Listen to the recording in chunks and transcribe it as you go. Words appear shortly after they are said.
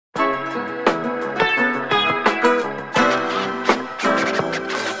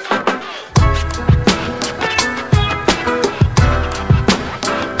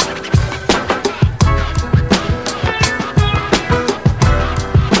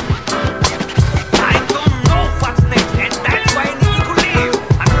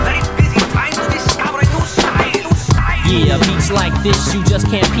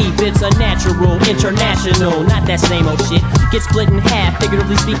can't peep, it's a natural, international, not that same old shit. Get split in half,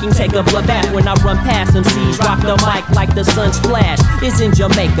 figuratively speaking, take a bloodbath when I run past MCs. Rock the mic like the sun splash is in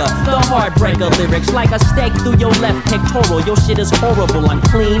Jamaica. The heartbreaker lyrics like a stake through your left pectoral. Your shit is horrible, I'm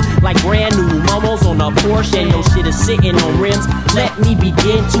clean like brand new momos on a Porsche, and your shit is sitting on rims. Let me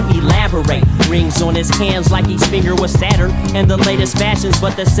begin to elaborate. Rings on his hands like each finger was Saturn, and the latest fashions,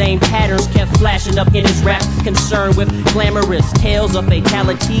 but the same patterns kept flashing up in his rap. Concerned with glamorous tales of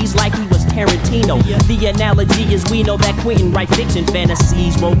fatalities like he was Tarantino. The analogy is we know that Quentin write fiction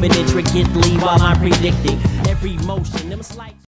fantasies woven intricately while I'm predicting every motion. Them slight